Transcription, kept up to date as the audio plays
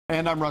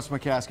And I'm Russ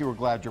McCaskey. We're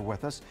glad you're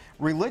with us.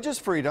 Religious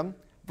freedom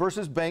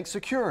versus bank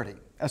security.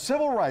 A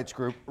civil rights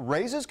group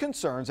raises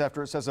concerns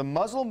after it says a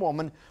Muslim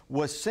woman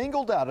was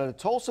singled out at a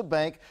Tulsa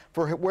bank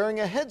for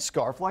wearing a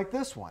headscarf like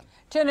this one.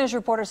 10 News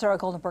reporter Sarah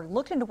Goldenberg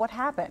looked into what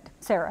happened.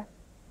 Sarah.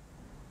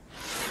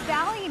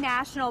 Valley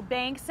National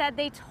Bank said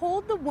they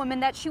told the woman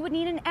that she would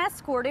need an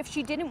escort if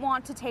she didn't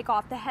want to take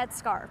off the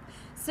headscarf.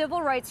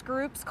 Civil rights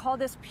groups call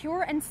this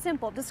pure and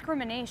simple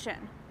discrimination.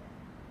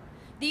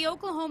 The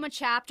Oklahoma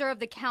chapter of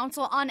the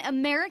Council on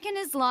American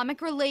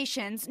Islamic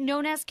Relations,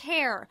 known as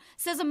CARE,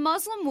 says a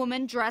Muslim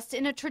woman dressed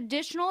in a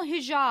traditional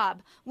hijab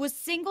was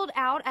singled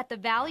out at the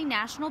Valley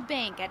National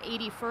Bank at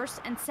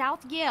 81st and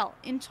South Yale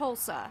in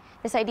Tulsa.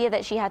 This idea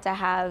that she had to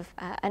have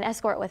an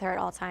escort with her at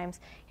all times,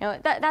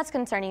 that's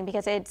concerning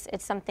because it's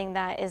something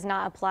that is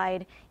not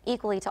applied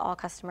equally to all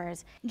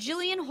customers.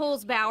 Jillian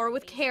Holzbauer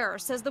with CARE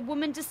says the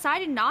woman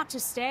decided not to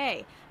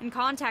stay and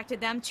contacted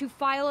them to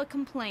file a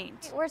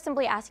complaint. We're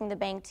simply asking the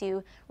bank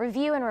to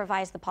review and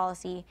revise the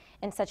policy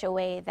in such a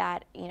way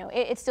that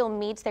it still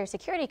meets their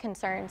security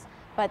concerns,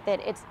 but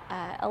that it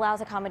allows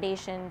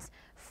accommodations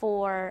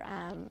for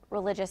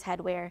religious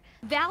headwear.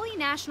 Valley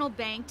National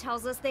Bank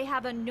tells us they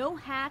have a no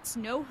hats,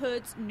 no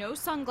hoods, no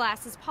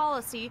sunglasses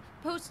policy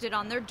posted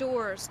on their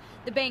doors.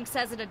 The bank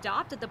says it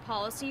adopted the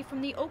policy from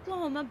the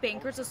Oklahoma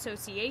Bankers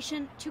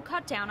Association to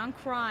cut down on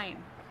crime.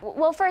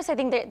 Well, first, I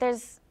think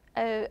there's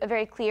a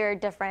very clear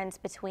difference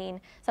between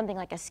something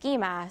like a ski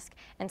mask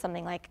and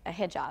something like a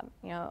hijab.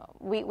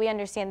 We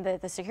understand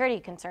the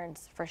security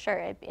concerns for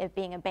sure. It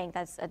being a bank,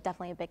 that's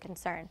definitely a big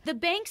concern. The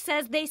bank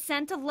says they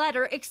sent a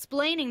letter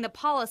explaining the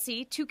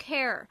policy to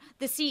CARE.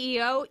 The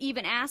CEO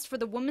even asked for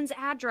the woman's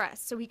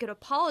address so he could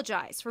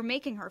apologize for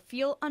making her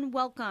feel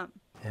unwelcome.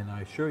 And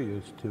I assure you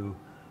it's to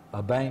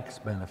a bank's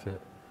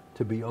benefit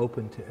to be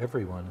open to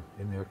everyone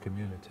in their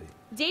community.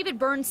 David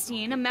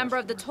Bernstein, a member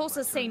of the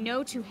Tulsa Say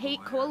No to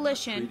Hate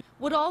Coalition,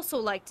 would also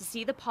like to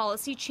see the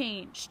policy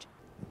changed.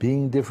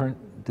 Being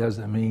different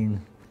doesn't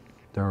mean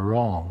they're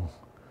wrong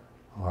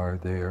or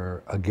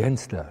they're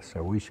against us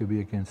or we should be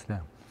against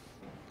them.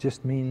 It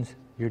just means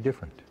you're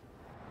different.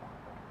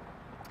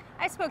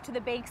 I spoke to the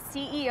bank's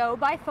CEO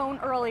by phone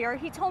earlier.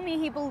 He told me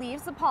he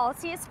believes the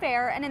policy is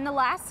fair, and in the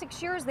last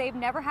 6 years, they've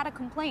never had a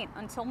complaint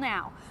until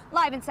now.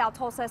 Live in South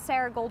Tulsa,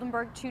 Sarah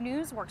Goldenberg, 2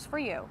 News works for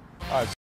you.